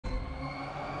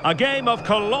A game of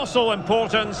colossal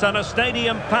importance and a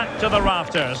stadium packed to the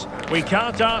rafters. We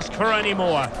can't ask for any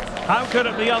more. How could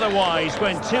it be otherwise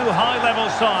when two high-level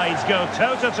sides go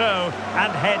toe-to-toe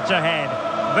and head-to-head?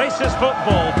 This is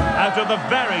football out of the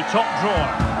very top drawer.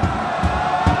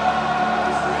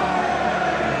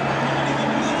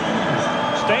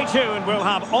 Stay tuned, we'll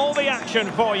have all the action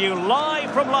for you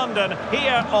live from London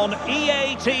here on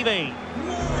EA TV.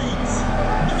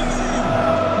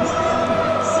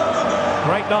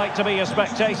 Great night to be a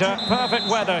spectator. Perfect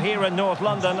weather here in North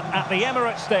London at the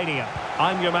Emirates Stadium.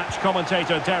 I'm your match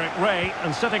commentator Derek Ray,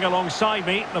 and sitting alongside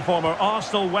me, the former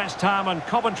Arsenal, West Ham and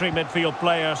Coventry midfield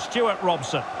player Stuart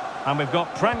Robson. And we've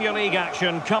got Premier League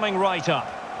action coming right up.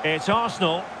 It's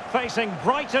Arsenal facing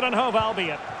Brighton and Hove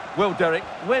Albion. Well, Derek,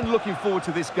 when looking forward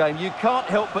to this game, you can't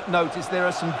help but notice there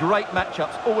are some great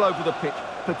matchups all over the pitch,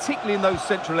 particularly in those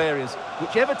central areas.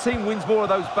 Whichever team wins more of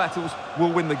those battles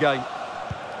will win the game.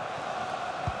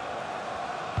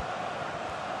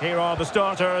 Here are the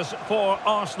starters for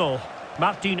Arsenal.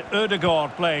 Martin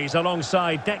Ødegaard plays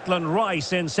alongside Declan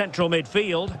Rice in central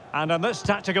midfield. And in this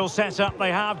tactical setup,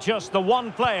 they have just the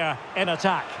one player in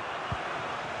attack.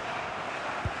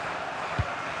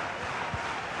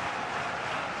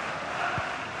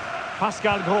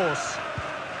 Pascal Gross.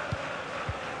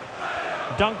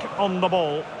 Dunk on the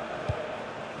ball.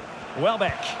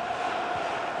 Welbeck.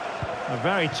 A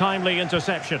very timely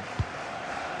interception.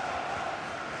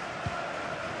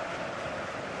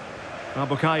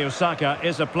 Bukayo Saka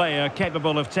is a player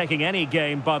capable of taking any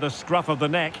game by the scruff of the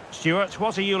neck. Stuart,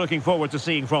 what are you looking forward to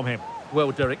seeing from him?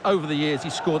 Well, Derek, over the years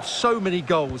he's scored so many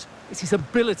goals. It's his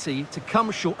ability to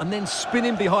come short and then spin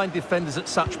in behind defenders at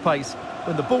such pace.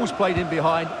 When the ball's played in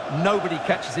behind, nobody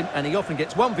catches him, and he often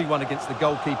gets 1v1 against the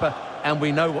goalkeeper, and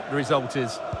we know what the result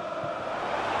is.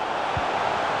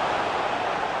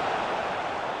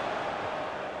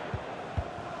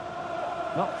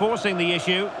 Not forcing the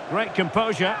issue, great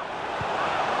composure.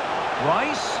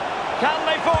 Rice, can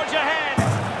they forge ahead?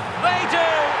 They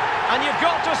do! And you've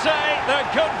got to say they're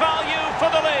good value for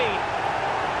the lead.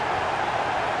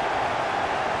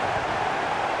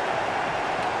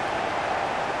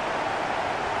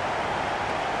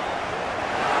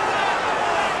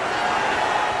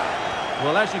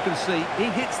 Well, as you can see, he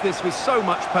hits this with so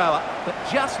much power, but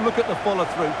just look at the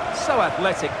follow-through. So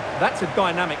athletic. That's a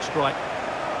dynamic strike.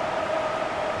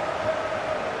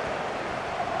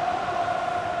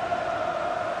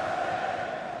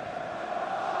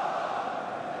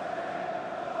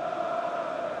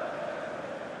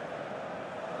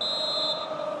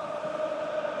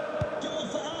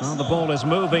 Well, the ball is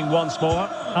moving once more.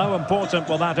 How important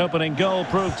will that opening goal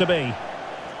prove to be?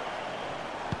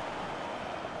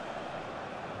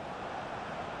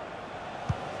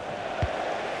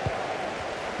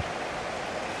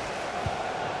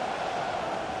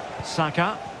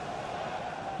 Saka.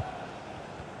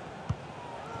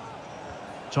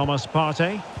 Thomas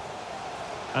Partey.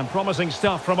 And promising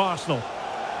stuff from Arsenal.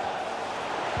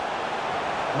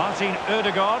 Martin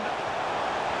Ødegaard.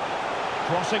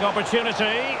 Crossing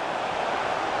opportunity.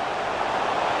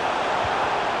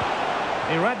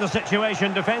 He read the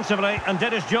situation defensively and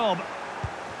did his job.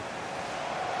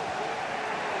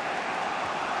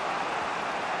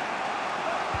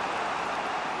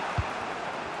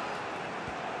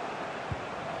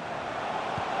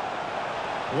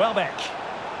 Welbeck.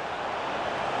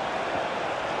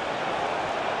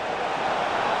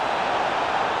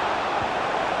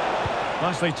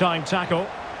 Nicely timed tackle.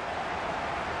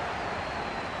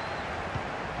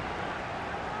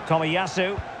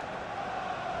 Tomiyasu.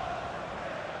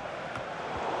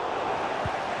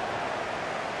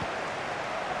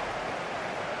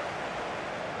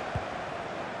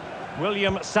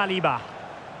 William Saliba.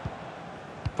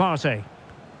 Partey.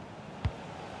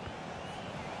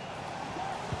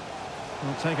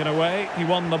 Well, taken away. He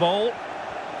won the ball.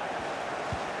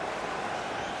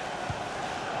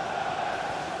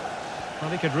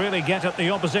 Well, he could really get at the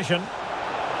opposition.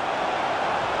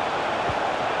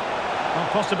 Well,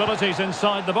 possibilities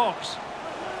inside the box.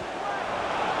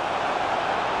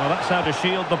 Well, that's how to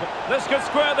shield the ball. This could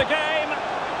square the game.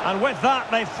 And with that,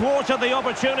 they've thwarted the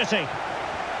opportunity.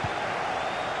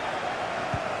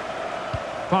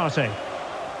 Partey.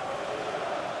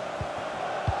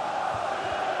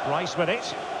 Rice with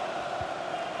it.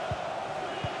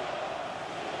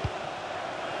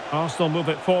 Arsenal move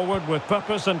it forward with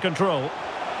purpose and control.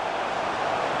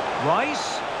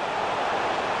 Rice.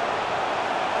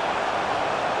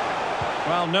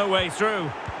 Well, no way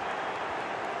through.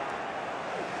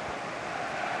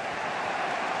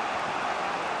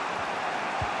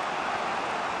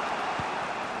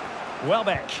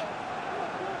 Welbeck.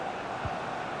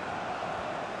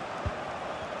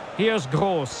 Here's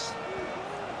Gross.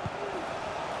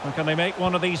 Or can they make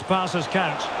one of these passes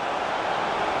count?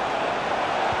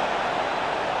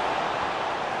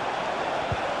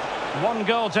 One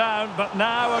goal down, but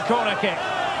now a corner kick.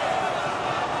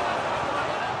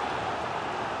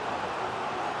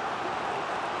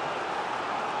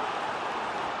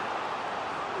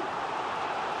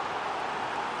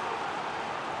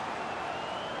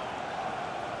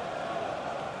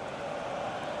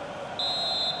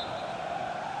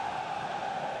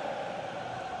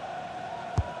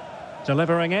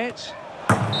 Delivering it.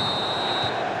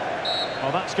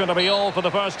 Well, that's going to be all for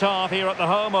the first half here at the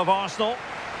home of Arsenal.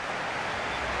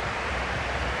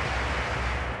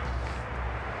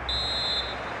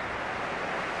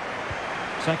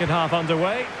 Second half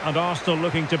underway, and Arsenal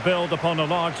looking to build upon a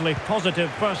largely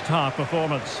positive first half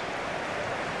performance.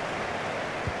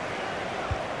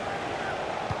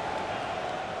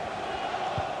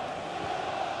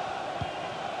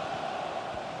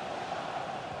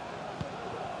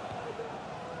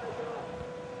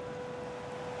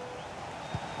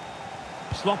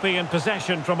 Sloppy in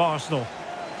possession from Arsenal.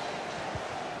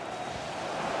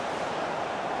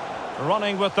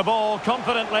 Running with the ball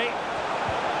confidently.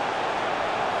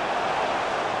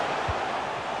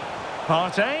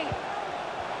 Partey.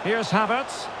 Here's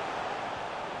Havertz.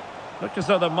 Looked as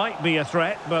though there might be a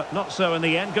threat, but not so in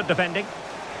the end. Good defending.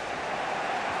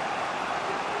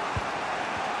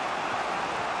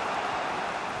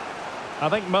 I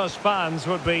think most fans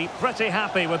would be pretty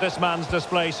happy with this man's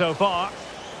display so far.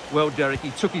 Well, Derek,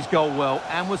 he took his goal well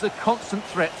and was a constant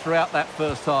threat throughout that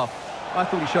first half. I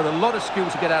thought he showed a lot of skill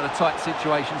to get out of tight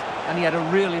situations, and he had a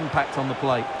real impact on the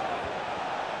plate.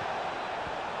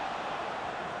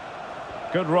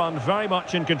 Good run, very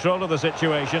much in control of the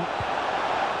situation.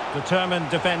 Determined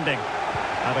defending.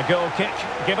 And a goal kick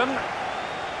given.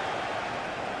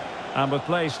 And with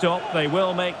play stopped, they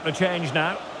will make the change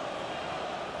now.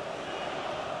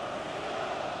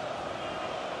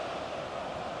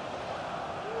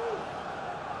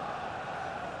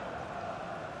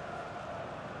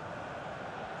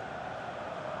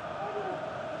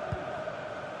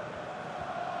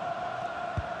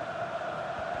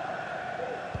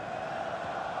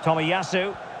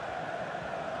 Tomiyasu.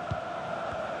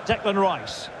 Declan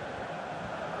Rice.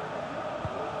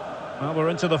 Well, we're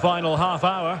into the final half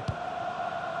hour.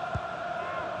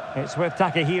 It's with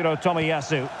Takehiro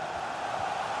Tomiyasu.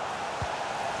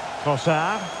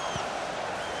 Trossard.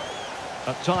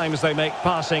 At times they make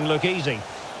passing look easy.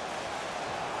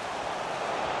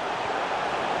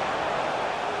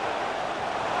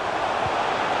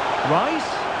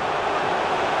 Rice.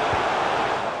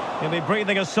 He'll be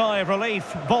breathing a sigh of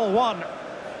relief. Ball one.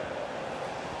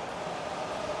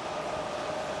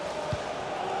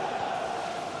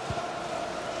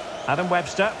 Adam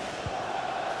Webster.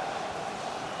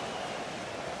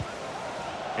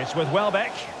 It's with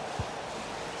Welbeck.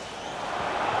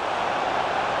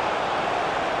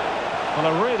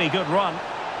 Well, a really good run.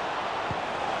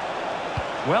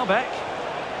 Welbeck.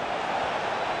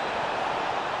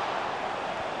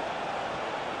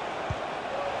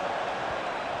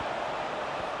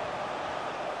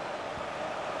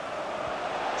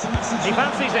 He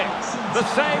fancies it. The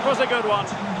save was a good one.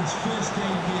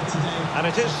 And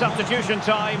it is substitution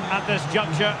time at this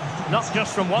juncture, not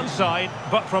just from one side,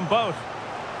 but from both.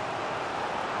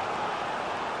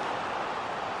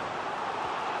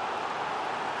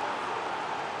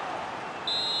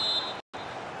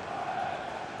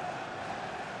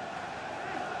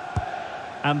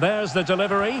 And there's the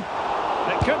delivery.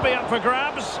 It could be up for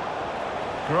grabs.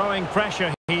 Growing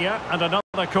pressure here, and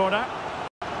another corner.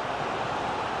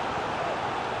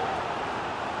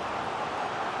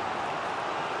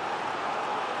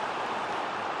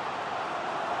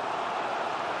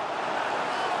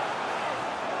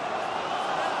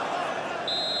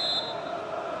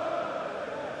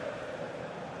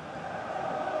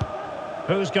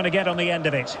 Who's going to get on the end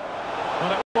of it?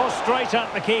 Well, it was straight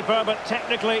at the keeper, but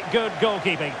technically good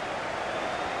goalkeeping.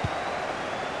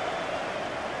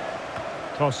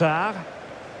 Trossard.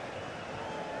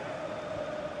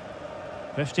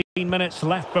 15 minutes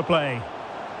left for play.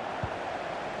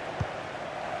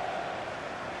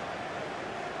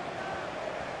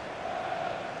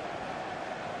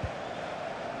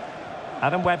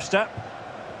 Adam Webster.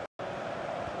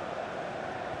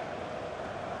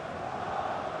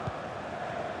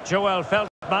 Joel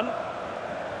Feldman.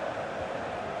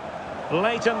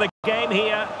 Late in the game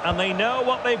here, and they know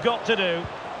what they've got to do.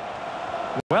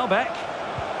 Welbeck.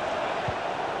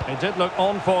 It did look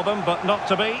on for them, but not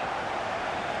to be.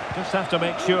 Just have to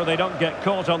make sure they don't get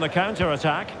caught on the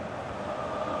counter-attack.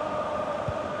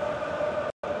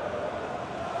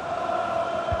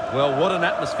 Well, what an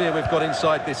atmosphere we've got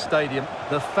inside this stadium.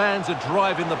 The fans are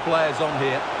driving the players on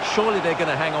here. Surely they're going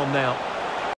to hang on now.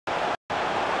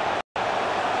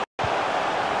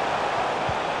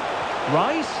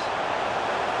 Rice.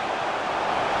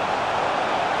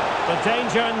 The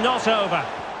danger not over.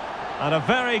 And a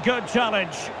very good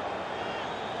challenge.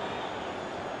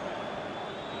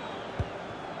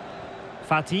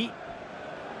 Fati.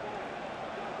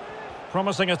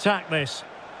 Promising attack this.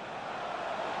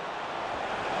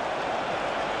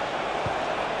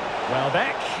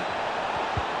 Welbeck.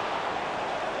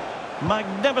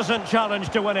 Magnificent challenge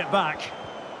to win it back.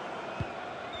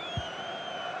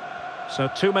 So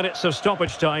 2 minutes of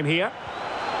stoppage time here.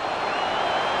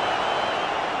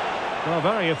 Well,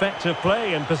 very effective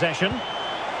play in possession.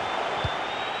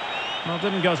 Well,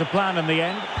 didn't go to plan in the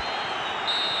end.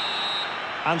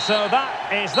 And so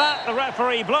that is that. The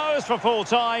referee blows for full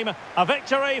time. A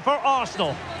victory for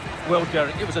Arsenal. Well,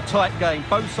 Derek, it was a tight game.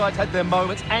 Both sides had their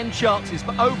moments and chances,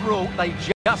 but overall they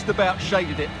just about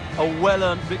shaded it. A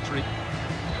well-earned victory.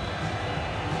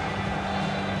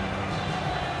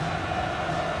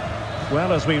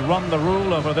 Well, as we run the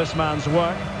rule over this man's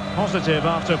work, positive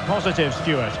after positive,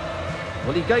 Stuart.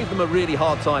 Well, he gave them a really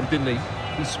hard time, didn't he?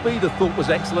 His speed of thought was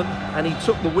excellent, and he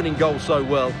took the winning goal so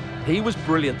well. He was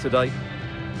brilliant today.